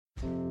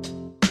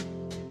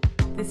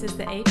This is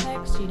the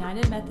Apex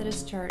United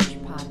Methodist Church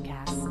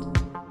podcast.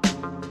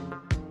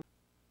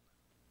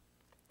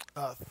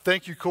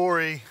 Thank you,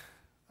 Corey.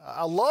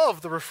 I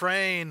love the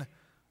refrain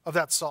of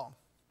that song.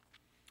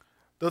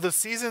 Though the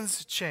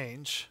seasons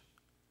change,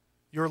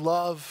 your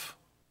love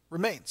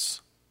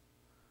remains.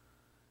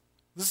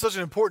 This is such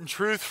an important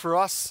truth for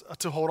us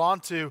to hold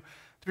on to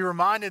be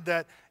reminded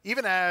that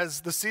even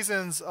as the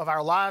seasons of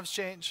our lives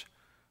change,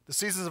 the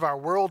seasons of our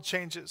world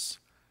changes,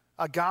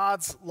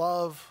 God's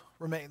love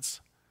remains.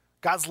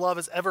 God's love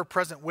is ever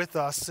present with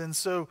us. And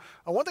so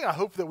one thing I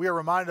hope that we are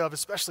reminded of,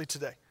 especially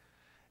today,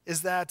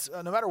 is that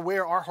no matter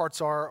where our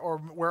hearts are or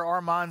where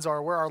our minds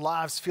are, where our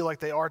lives feel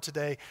like they are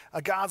today,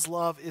 God's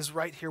love is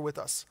right here with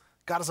us.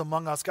 God is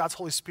among us. God's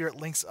Holy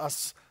Spirit links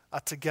us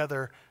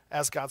together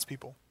as God's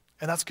people.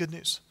 And that's good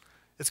news.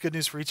 It's good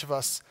news for each of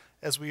us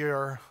as we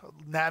are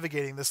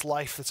navigating this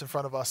life that's in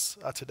front of us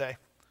today.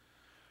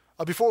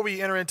 Before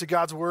we enter into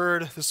God's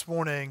word this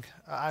morning,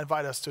 I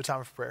invite us to a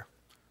time of prayer.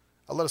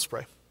 Let us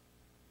pray.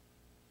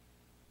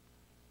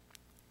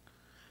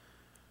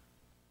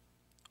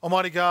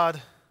 Almighty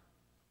God,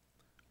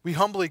 we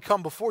humbly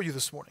come before you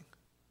this morning,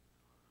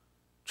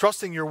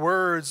 trusting your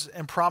words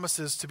and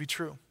promises to be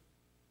true.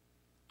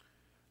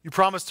 You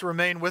promise to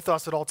remain with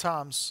us at all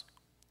times,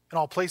 in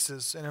all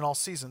places, and in all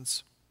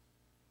seasons.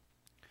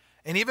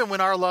 And even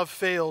when our love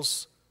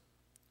fails,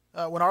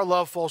 when our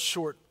love falls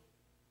short,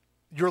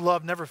 your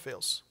love never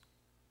fails.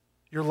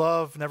 Your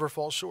love never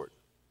falls short.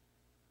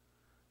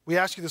 We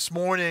ask you this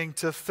morning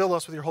to fill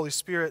us with your Holy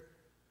Spirit,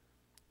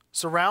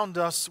 surround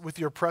us with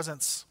your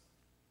presence,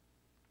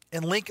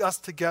 and link us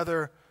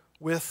together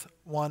with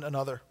one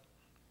another.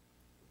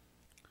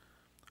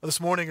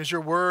 This morning, as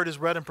your word is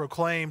read and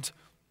proclaimed,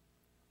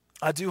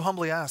 I do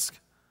humbly ask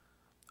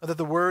that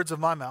the words of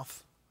my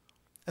mouth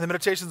and the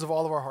meditations of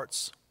all of our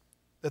hearts,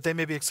 that they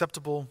may be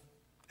acceptable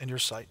in your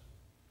sight.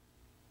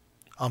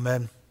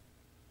 Amen.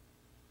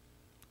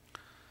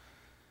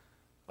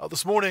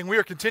 This morning, we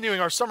are continuing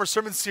our summer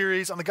sermon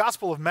series on the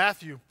Gospel of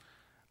Matthew.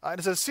 And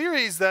it's a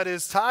series that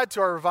is tied to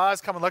our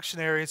Revised Common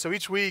Lectionary. And so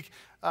each week,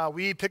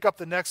 we pick up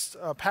the next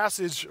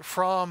passage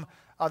from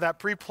that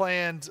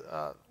pre-planned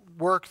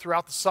work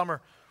throughout the summer.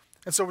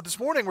 And so this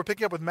morning, we're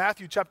picking up with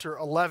Matthew chapter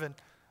 11,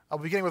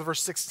 beginning with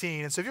verse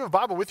 16. And so if you have a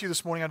Bible with you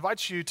this morning, I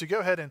invite you to go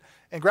ahead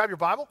and grab your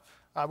Bible.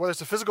 Whether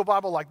it's a physical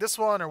Bible like this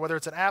one, or whether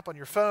it's an app on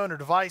your phone or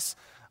device,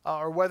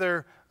 or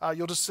whether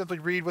you'll just simply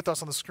read with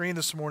us on the screen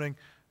this morning,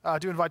 I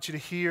do invite you to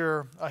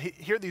hear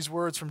these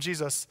words from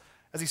Jesus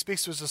as he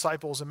speaks to his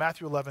disciples in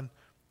Matthew 11,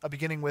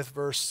 beginning with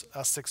verse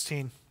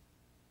 16.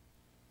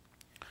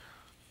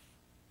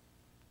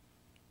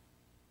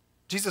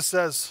 Jesus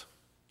says,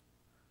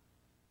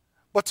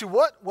 "But to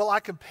what will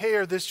I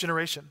compare this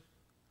generation?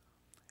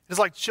 It is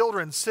like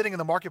children sitting in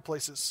the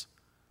marketplaces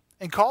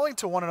and calling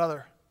to one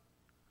another.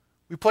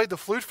 We played the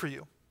flute for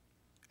you,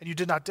 and you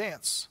did not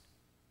dance.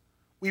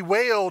 We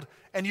wailed,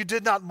 and you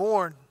did not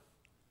mourn.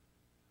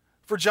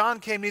 For John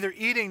came neither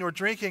eating nor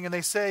drinking, and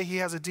they say he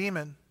has a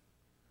demon.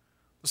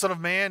 The Son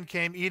of Man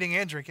came eating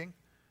and drinking,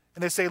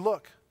 and they say,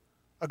 look,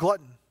 a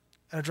glutton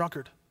and a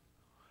drunkard,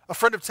 a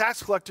friend of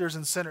tax collectors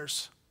and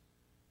sinners.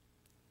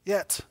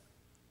 Yet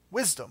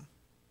wisdom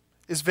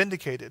is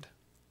vindicated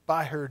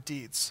by her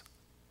deeds."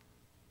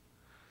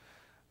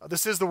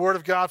 This is the word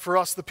of God for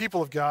us, the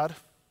people of God.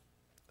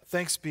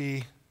 Thanks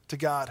be to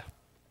God.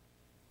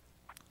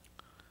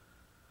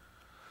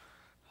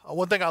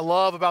 One thing I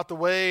love about the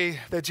way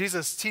that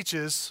Jesus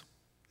teaches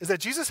is that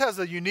Jesus has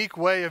a unique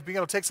way of being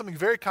able to take something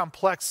very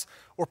complex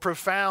or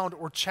profound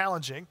or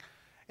challenging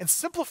and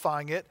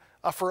simplifying it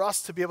for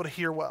us to be able to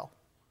hear well.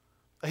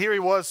 Here he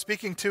was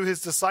speaking to his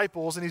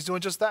disciples, and he's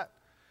doing just that.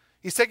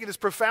 He's taking this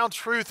profound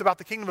truth about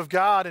the kingdom of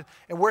God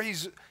and where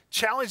he's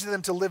challenging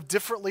them to live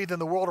differently than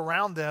the world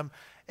around them.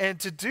 And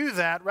to do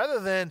that, rather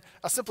than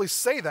simply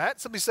say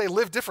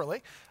live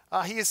differently,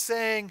 he is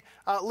saying,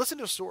 listen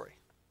to a story.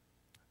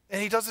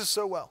 And he does this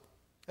so well.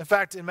 In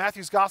fact, in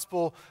Matthew's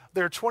gospel,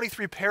 there are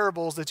 23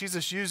 parables that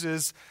Jesus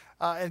uses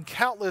and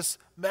countless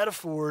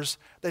metaphors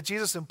that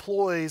Jesus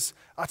employs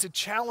to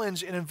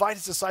challenge and invite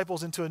his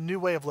disciples into a new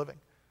way of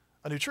living,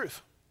 a new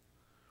truth.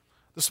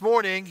 This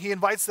morning, he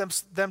invites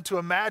them to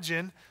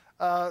imagine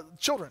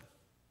children.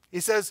 He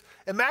says,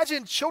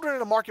 imagine children in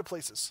the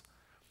marketplaces.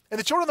 And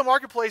the children in the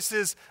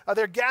marketplaces,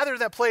 they're gathered in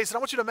that place. And I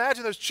want you to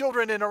imagine those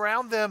children, and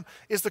around them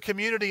is the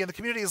community. And the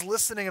community is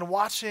listening and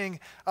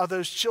watching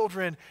those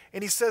children.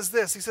 And he says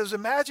this. He says,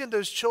 imagine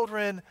those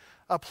children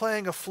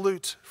playing a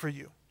flute for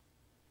you.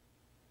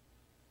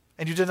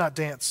 And you did not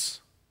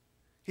dance.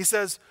 He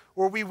says,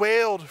 or we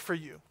wailed for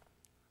you.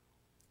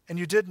 And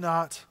you did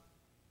not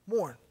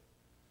mourn.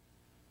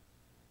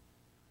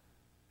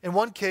 In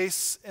one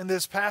case, in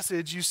this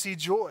passage, you see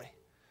joy.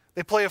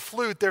 They play a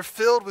flute. They're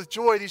filled with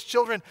joy. These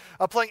children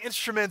are playing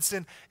instruments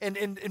and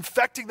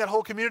infecting that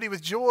whole community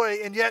with joy,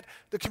 and yet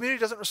the community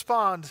doesn't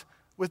respond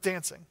with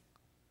dancing.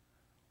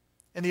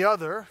 And the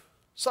other,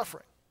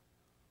 suffering.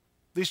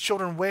 These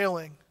children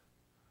wailing,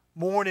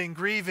 mourning,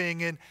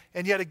 grieving,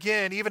 and yet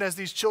again, even as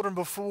these children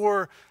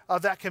before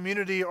that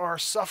community are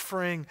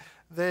suffering,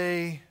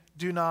 they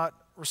do not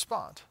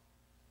respond.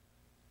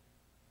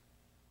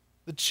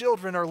 The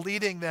children are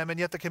leading them, and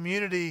yet the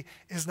community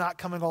is not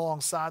coming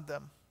alongside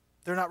them.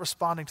 They're not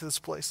responding to this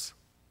place,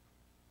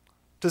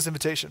 to this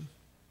invitation.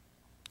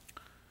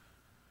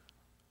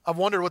 I've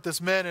wondered what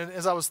this meant, and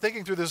as I was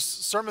thinking through this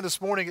sermon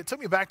this morning, it took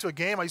me back to a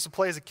game I used to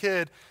play as a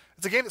kid.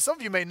 It's a game that some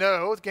of you may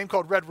know. It's a game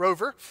called Red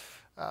Rover.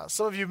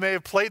 Some of you may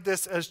have played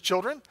this as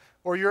children,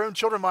 or your own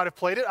children might have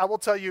played it. I will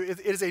tell you, it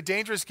is a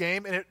dangerous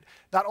game, and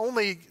not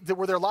only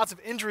were there lots of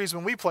injuries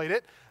when we played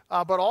it,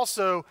 but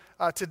also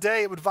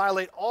today it would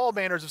violate all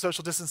manners of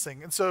social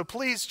distancing. And so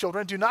please,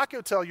 children, do not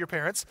go tell your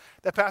parents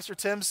that Pastor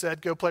Tim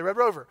said go play Red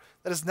Rover.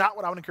 That is not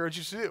what I would encourage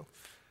you to do.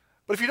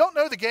 But if you don't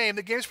know the game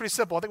is pretty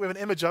simple. I think we have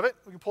an image of it.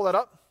 We can pull that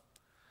up.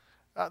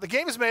 The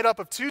game is made up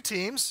of two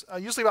teams,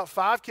 usually about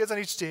 5 kids on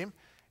each team,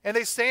 and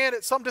they stand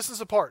at some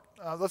distance apart.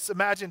 Let's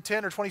imagine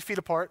 10 or 20 feet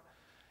apart.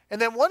 And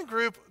then one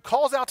group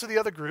calls out to the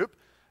other group,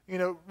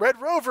 Red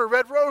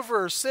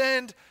Rover,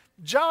 send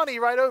Johnny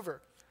right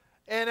over.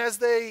 And as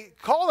they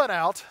call that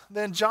out,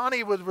 then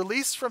Johnny would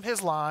release from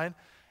his line,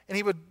 and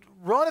he would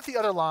run at the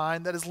other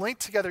line that is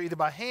linked together either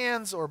by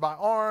hands or by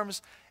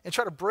arms and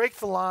try to break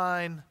the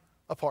line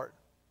apart.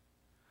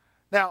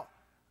 Now,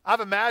 I've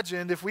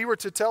imagined if we were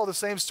to tell the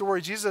same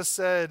story Jesus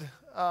said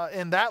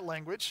in that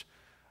language,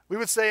 we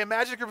would say,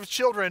 imagine a group of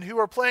children who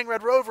are playing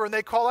Red Rover, and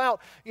they call out,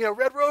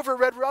 Red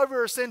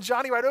Rover, send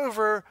Johnny right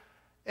over,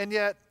 and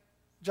yet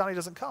Johnny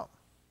doesn't come.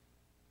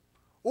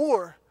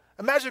 Or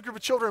imagine a group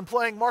of children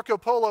playing Marco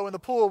Polo in the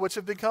pool, which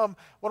have become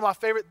one of my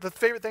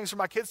favorite things for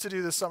my kids to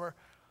do this summer.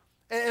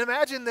 And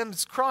imagine them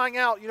crying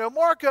out,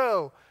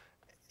 Marco,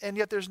 and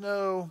yet there's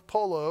no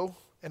polo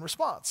in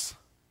response.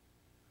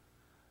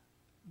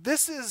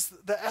 This is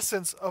the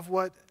essence of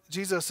what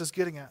Jesus is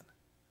getting at.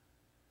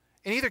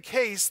 In either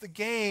case, the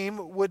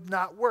game would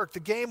not work. The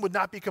game would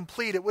not be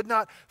complete. It would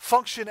not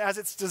function as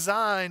it's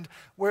designed,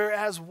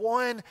 whereas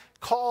one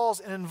calls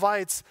and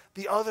invites,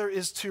 the other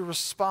is to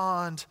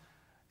respond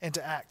and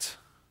to act.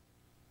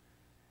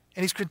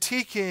 And he's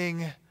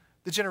critiquing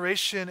the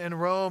generation in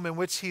Rome in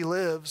which he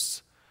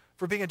lives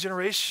for being a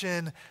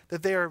generation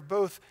that they are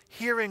both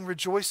hearing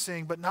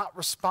rejoicing but not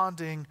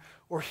responding,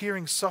 or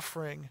hearing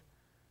suffering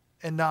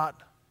and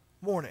not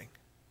mourning.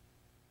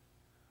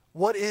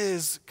 What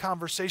is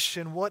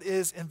conversation? What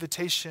is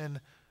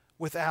invitation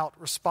without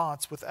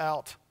response,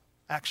 without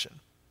action?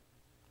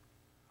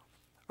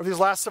 Over these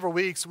last several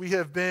weeks, we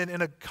have been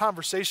in a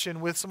conversation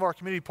with some of our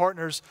community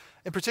partners,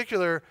 in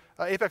particular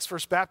Apex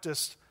First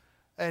Baptist,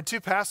 and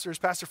 2 pastors,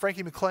 Pastor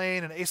Frankie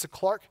McLean and Asa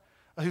Clark,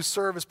 who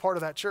serve as part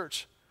of that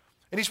church.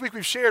 And each week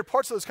we've shared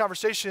parts of this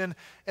conversation,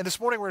 and this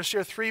morning we're going to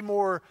share 3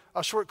 more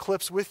short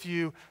clips with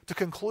you to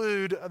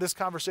conclude this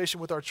conversation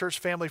with our church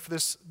family for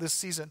this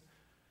season.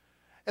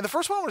 And the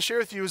first one I want to share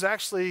with you is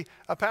actually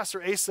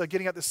Pastor Asa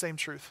getting at the same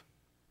truth.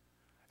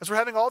 As we're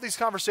having all these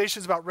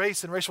conversations about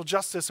race and racial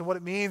justice and what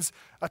it means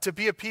to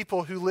be a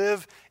people who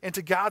live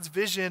into God's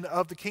vision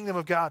of the kingdom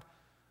of God,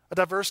 a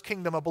diverse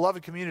kingdom, a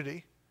beloved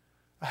community,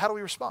 how do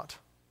we respond?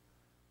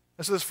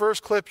 And so this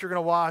first clip you're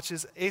going to watch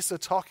is Asa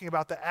talking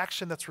about the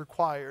action that's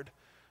required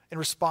in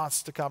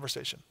response to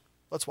conversation.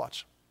 Let's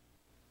watch.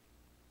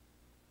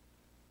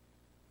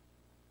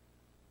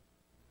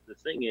 The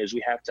thing is,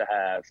 we have to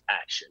have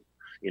action.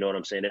 You know what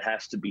I'm saying? It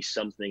has to be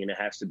something, and it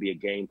has to be a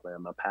game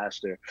plan. My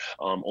pastor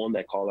on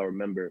that call, I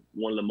remember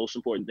one of the most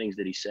important things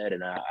that he said,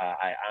 and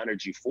I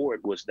honored you for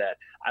it, was that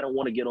I don't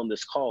want to get on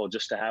this call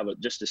just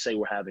to say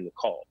we're having a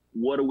call.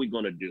 What are we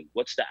going to do?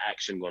 What's the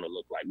action going to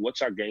look like?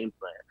 What's our game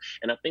plan?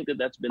 And I think that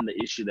that's been the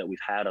issue that we've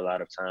had a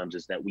lot of times,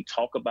 is that we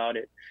talk about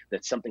it,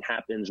 that something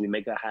happens, we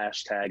make a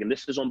hashtag, and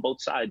this is on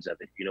both sides of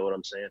it. You know what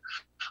I'm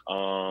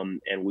saying?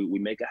 And we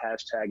make a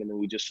hashtag, and then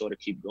we just sort of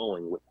keep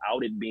going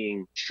without it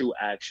being true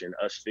action,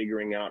 us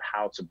figuring out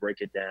how to break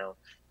it down.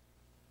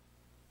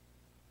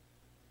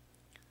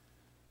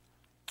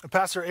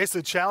 Pastor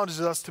Asa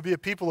challenges us to be a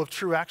people of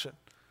true action,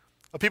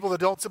 a people that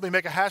don't simply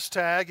make a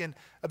hashtag and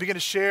begin to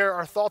share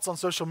our thoughts on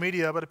social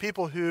media, but a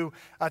people who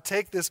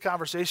take this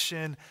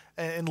conversation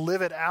and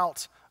live it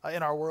out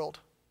in our world.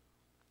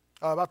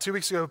 About 2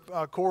 weeks ago,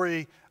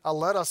 Corey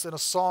led us in a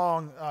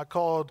song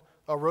called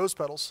Rose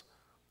Petals.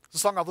 It's a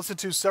song I've listened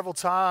to several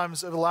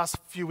times over the last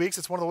few weeks.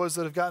 It's one of the ones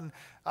that have gotten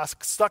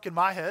stuck in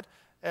my head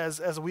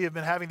as we have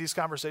been having these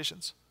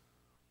conversations.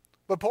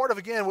 But part of,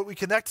 again, what we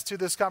connect to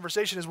this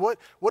conversation is what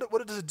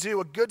does it do?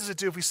 What good does it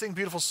do if we sing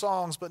beautiful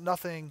songs but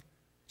nothing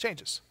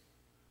changes?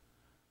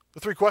 The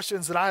 3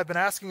 questions that I have been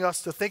asking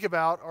us to think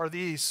about are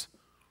these.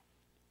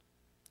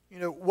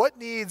 What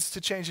needs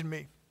to change in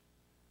me?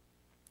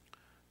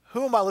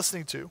 Who am I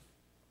listening to?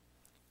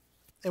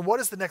 And what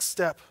is the next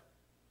step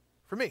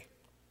for me?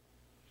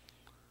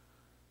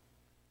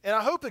 And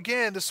I hope,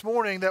 again, this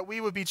morning that we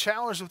would be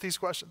challenged with these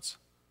questions.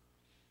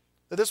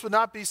 That this would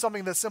not be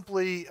something that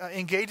simply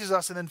engages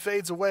us and then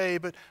fades away,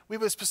 but we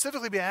would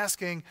specifically be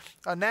asking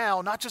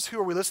now, not just who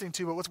are we listening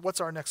to, but what's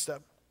our next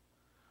step?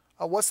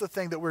 What's the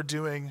thing that we're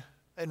doing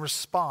in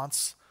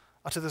response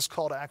to this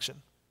call to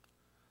action?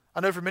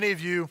 I know for many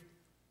of you,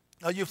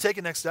 you've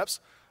taken next steps.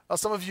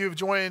 Some of you have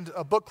joined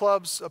book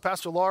clubs.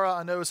 Pastor Laura,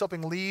 I know, is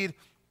helping lead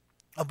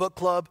a book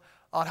club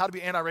on how to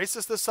be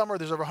anti-racist this summer.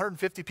 There's over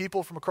 150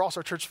 people from across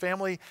our church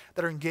family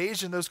that are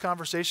engaged in those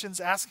conversations,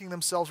 asking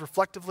themselves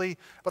reflectively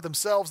about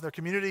themselves and their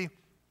community,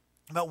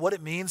 about what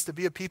it means to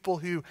be a people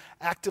who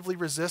actively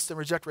resist and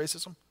reject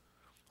racism.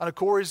 I know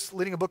Corey's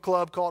leading a book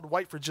club called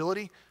White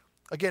Fragility.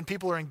 Again,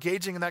 people are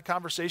engaging in that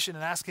conversation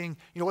and asking,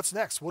 what's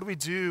next? What do we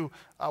do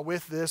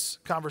with this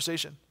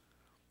conversation?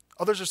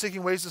 Others are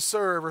seeking ways to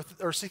serve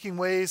or seeking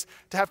ways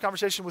to have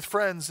conversation with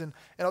friends and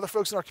other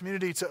folks in our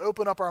community to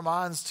open up our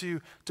minds to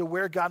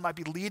where God might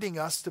be leading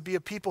us to be a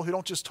people who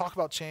don't just talk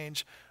about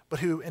change, but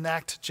who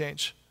enact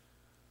change.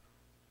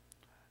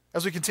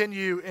 As we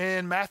continue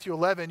in Matthew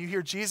 11, you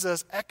hear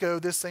Jesus echo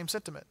this same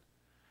sentiment.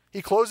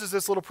 He closes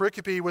this little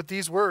pericope with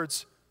these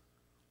words.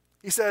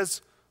 He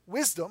says,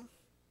 wisdom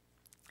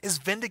is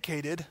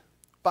vindicated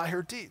by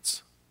her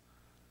deeds.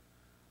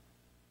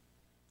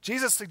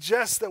 Jesus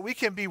suggests that we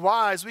can be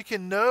wise, we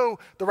can know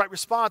the right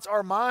response,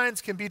 our minds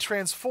can be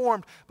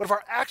transformed, but if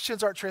our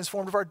actions aren't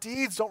transformed, if our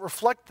deeds don't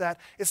reflect that,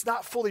 it's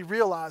not fully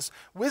realized.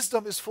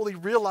 Wisdom is fully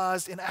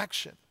realized in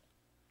action,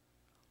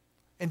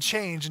 in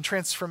change, and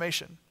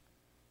transformation.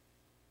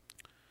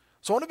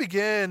 So I want to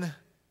begin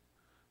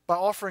by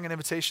offering an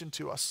invitation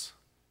to us,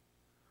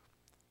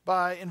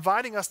 by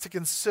inviting us to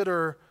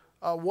consider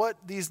what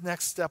these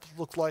next steps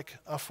look like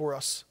for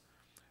us.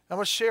 I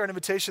want to share an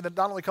invitation that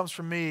not only comes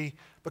from me,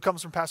 but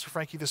comes from Pastor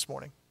Frankie this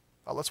morning.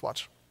 Let's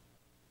watch.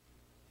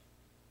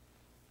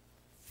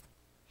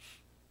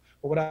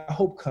 But what I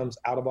hope comes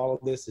out of all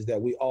of this is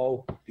that we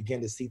all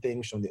begin to see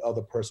things from the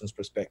other person's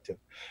perspective.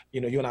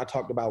 You and I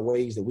talked about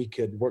ways that we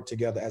could work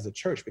together as a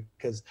church,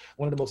 because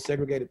one of the most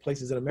segregated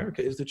places in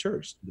America is the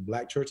church. The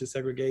Black church is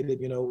segregated,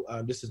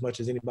 just as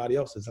much as anybody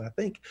else's. And I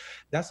think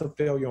that's a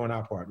failure on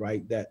our part,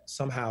 right? That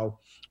somehow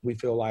we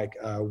feel like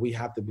we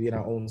have to be in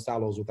our own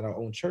silos within our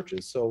own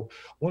churches. So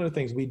one of the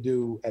things we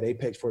do at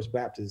Apex First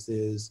Baptist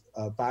is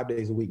 5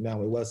 days a week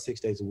now. It was 6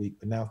 days a week,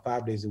 but now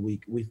 5 days a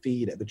week, we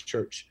feed at the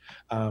church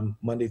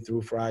Monday through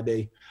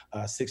Friday,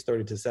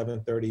 6:30 to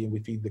 7:30, and we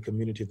feed the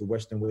community of the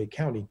Western Wake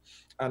County.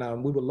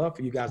 And we would love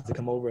for you guys to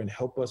come over and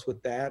help us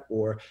with that.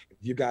 Or if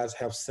you guys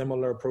have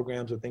similar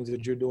programs or things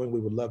that you're doing, we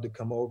would love to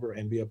come over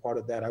and be a part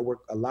of that. I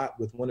work a lot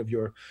with one of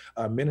your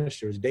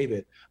ministers,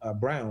 David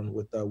Brown,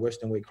 with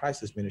Western Wake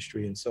Crisis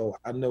Ministry. And so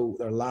I know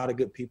there are a lot of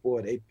good people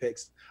at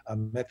Apex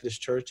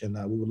Methodist Church, and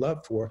we would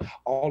love for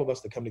all of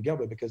us to come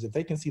together, because if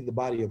they can see the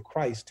body of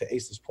Christ, to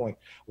Asa's point,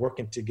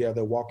 working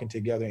together, walking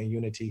together in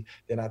unity,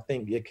 then I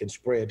think it can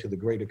spread to the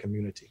greater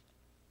community.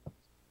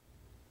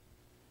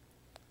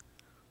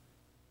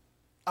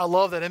 I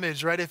love that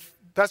image, right? If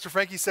Pastor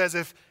Frankie says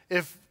if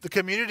the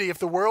community, if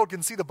the world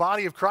can see the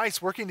body of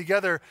Christ working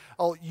together,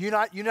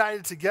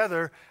 united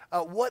together,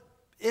 what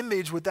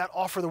image would that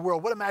offer the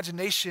world? What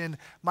imagination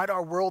might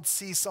our world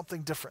see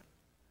something different?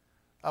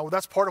 Well,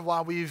 that's part of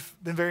why we've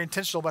been very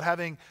intentional about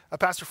having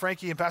Pastor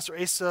Frankie and Pastor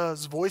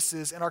Asa's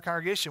voices in our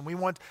congregation. We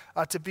want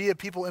to be a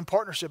people in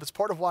partnership. It's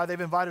part of why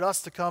they've invited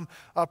us to come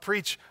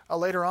preach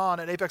later on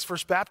at Apex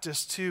First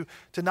Baptist to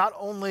not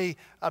only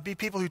be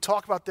people who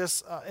talk about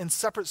this in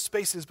separate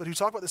spaces, but who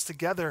talk about this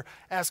together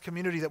as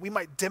community, that we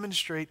might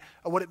demonstrate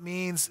what it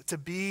means to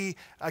be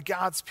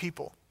God's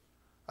people,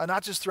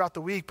 not just throughout the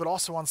week, but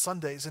also on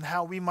Sundays, and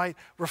how we might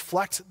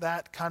reflect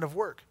that kind of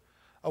work.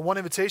 One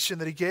invitation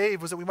that he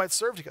gave was that we might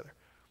serve together.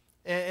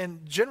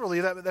 And generally,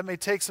 that may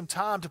take some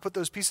time to put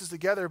those pieces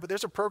together, but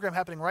there's a program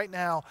happening right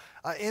now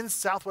in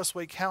Southwest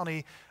Wake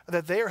County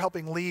that they are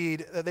helping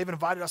lead, that they've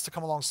invited us to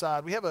come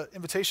alongside. We have an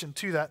invitation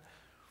to that.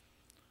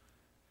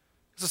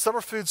 It's a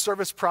summer food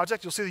service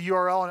project. You'll see the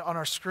URL on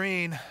our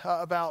screen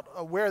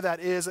about where that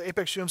is, at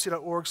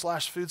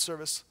apexumc.org/food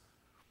service.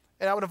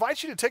 And I would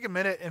invite you to take a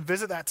minute and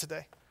visit that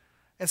today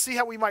and see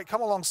how we might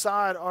come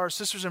alongside our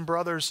sisters and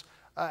brothers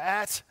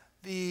at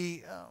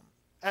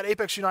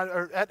Apex United,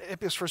 or at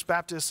Apex First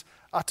Baptist,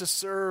 to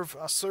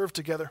serve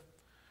together.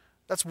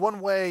 That's one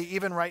way,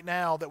 even right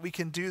now, that we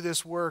can do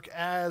this work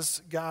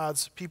as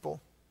God's people.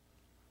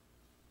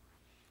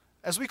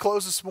 As we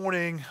close this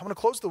morning, I'm going to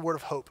close with a word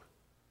of hope,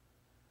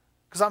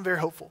 because I'm very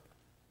hopeful.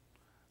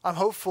 I'm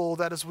hopeful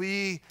that as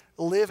we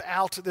live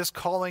out this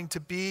calling to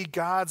be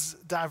God's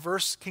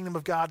diverse kingdom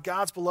of God,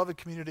 God's beloved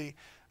community,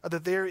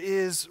 that there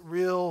is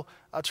real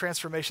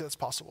transformation that's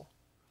possible.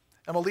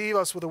 I'm going to leave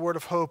us with a word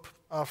of hope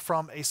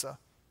from Asa.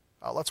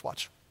 Let's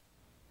watch.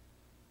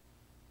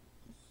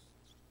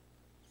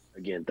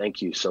 Again,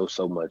 thank you so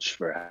much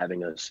for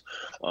having us.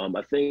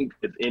 I think,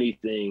 if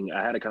anything,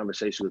 I had a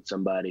conversation with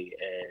somebody,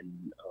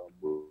 and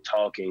we were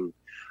talking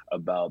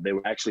about, they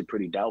were actually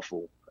pretty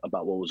doubtful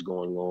about what was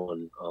going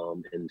on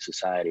in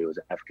society. It was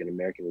African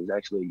American. He was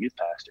actually a youth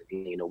pastor.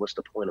 What's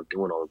the point of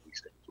doing all of these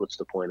things? What's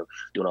the point of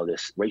doing all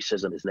this?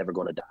 Racism is never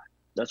going to die.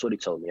 That's what he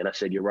told me. And I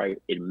said, you're right.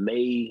 It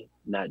may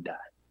not die.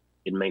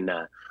 It may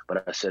not.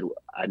 But I said,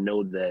 I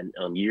know that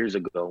years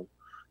ago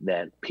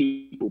that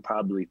people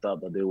probably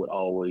thought that there would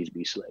always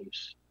be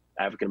slaves.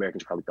 African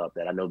Americans probably thought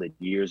that. I know that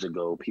years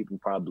ago, people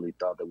probably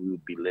thought that we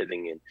would be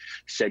living in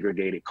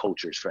segregated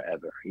cultures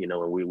forever, you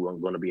know, and we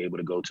weren't going to be able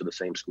to go to the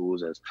same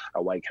schools as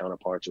our white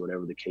counterparts or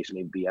whatever the case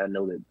may be. I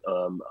know that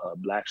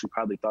Blacks, we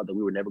probably thought that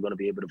we were never going to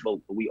be able to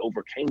vote, but we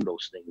overcame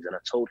those things. And I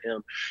told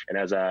him, and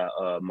as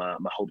my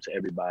hope to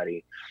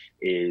everybody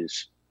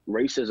is,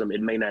 racism,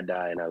 it may not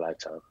die in our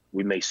lifetime.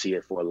 We may see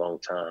it for a long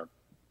time.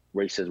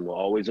 Racism will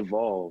always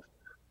evolve,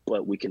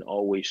 but we can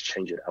always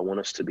change it. I want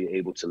us to be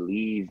able to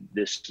leave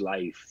this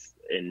life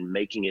and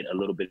making it a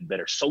little bit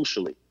better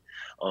socially,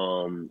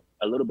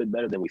 a little bit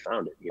better than we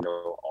found it, you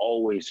know,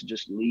 always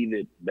just leave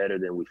it better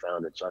than we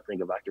found it. So I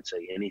think if I could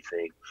say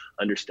anything,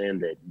 understand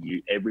that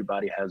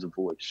everybody has a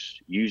voice.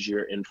 Use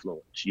your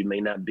influence. You may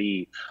not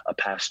be a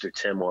Pastor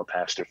Tim or a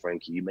Pastor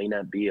Frankie. You may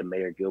not be a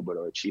Mayor Gilbert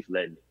or a Chief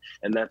Ledney,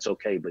 and that's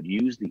okay, but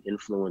use the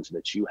influence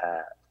that you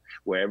have,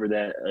 wherever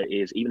that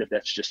is, even if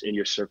that's just in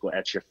your circle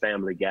at your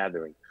family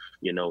gathering,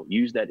 you know,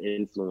 use that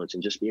influence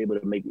and just be able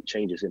to make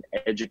changes and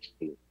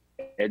educate.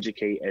 And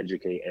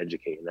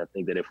I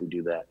think that if we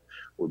do that,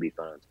 we'll be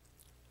fine.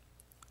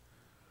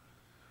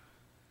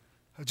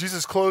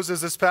 Jesus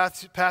closes this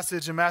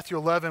passage in Matthew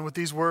 11 with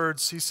these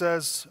words. He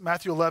says,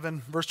 Matthew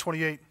 11, verse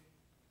 28,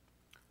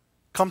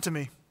 "Come to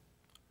me,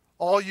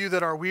 all you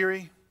that are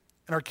weary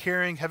and are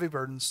carrying heavy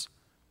burdens,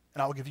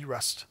 and I will give you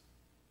rest.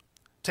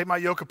 Take my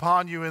yoke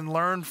upon you and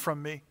learn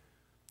from me,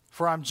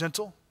 for I am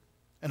gentle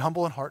and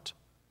humble in heart,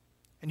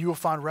 and you will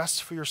find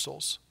rest for your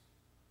souls.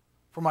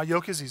 For my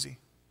yoke is easy,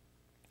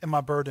 and my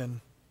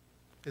burden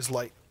is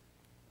light."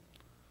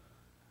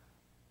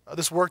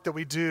 This work that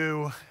we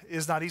do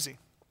is not easy.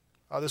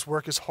 This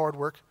work is hard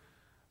work.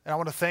 And I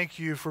want to thank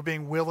you for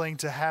being willing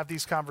to have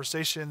these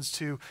conversations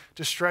to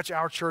stretch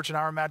our church and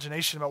our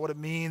imagination about what it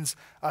means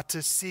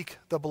to seek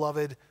the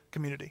beloved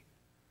community.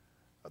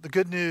 The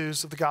good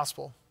news of the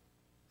gospel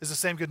is the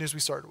same good news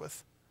we started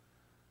with.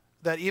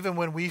 That even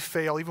when we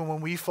fail, even when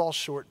we fall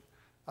short,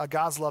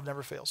 God's love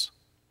never fails.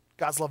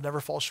 God's love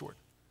never falls short.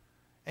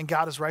 And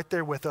God is right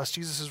there with us.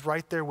 Jesus is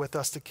right there with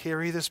us to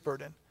carry this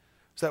burden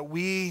so that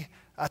we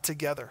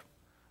together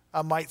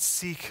might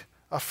seek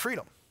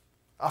freedom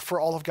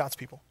for all of God's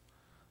people.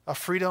 A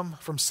freedom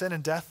from sin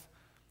and death,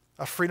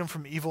 a freedom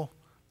from evil,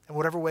 in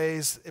whatever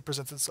ways it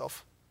presents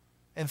itself.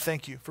 And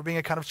thank you for being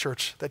a kind of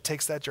church that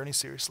takes that journey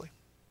seriously.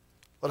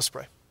 Let us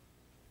pray.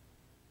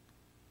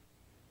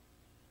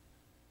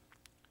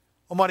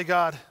 Almighty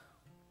God,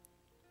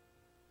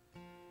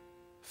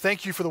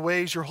 thank you for the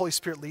ways your Holy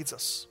Spirit leads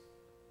us.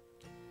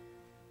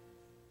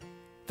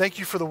 Thank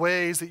you for the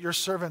ways that your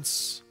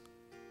servants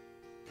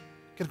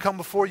can come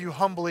before you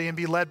humbly and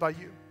be led by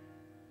you.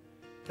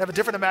 Have a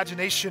different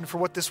imagination for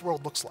what this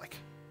world looks like.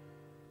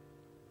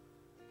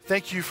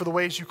 Thank you for the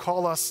ways you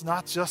call us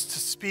not just to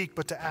speak,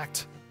 but to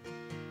act.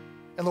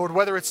 And Lord,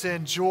 whether it's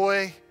in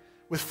joy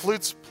with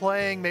flutes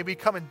playing, may we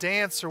come and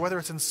dance, or whether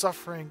it's in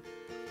suffering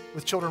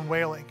with children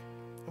wailing,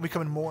 and we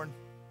come and mourn.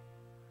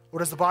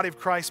 Lord, as the body of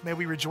Christ, may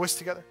we rejoice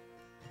together.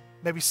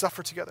 May we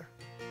suffer together.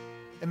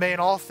 And may in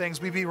all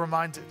things we be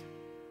reminded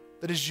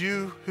that it is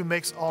you who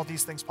makes all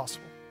these things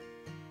possible.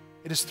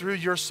 It is through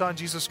your Son,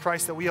 Jesus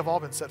Christ, that we have all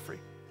been set free,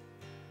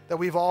 that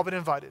we've all been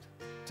invited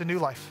to new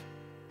life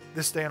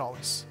this day and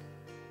always.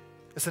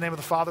 It's the name of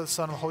the Father, the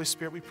Son, and the Holy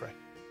Spirit we pray.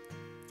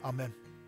 Amen.